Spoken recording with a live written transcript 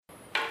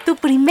Tu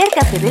primer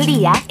café del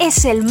día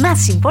es el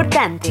más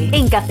importante.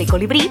 En Café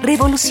Colibrí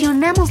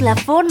revolucionamos la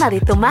forma de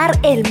tomar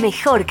el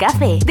mejor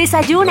café.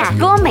 Desayuna,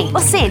 come o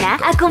cena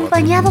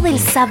acompañado del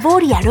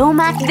sabor y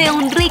aroma de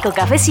un rico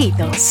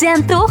cafecito. Se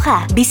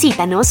antoja.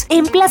 Visítanos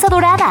en Plaza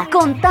Dorada.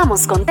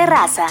 Contamos con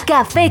terraza.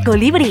 Café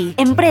Colibrí,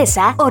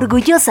 empresa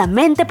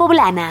orgullosamente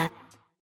poblana.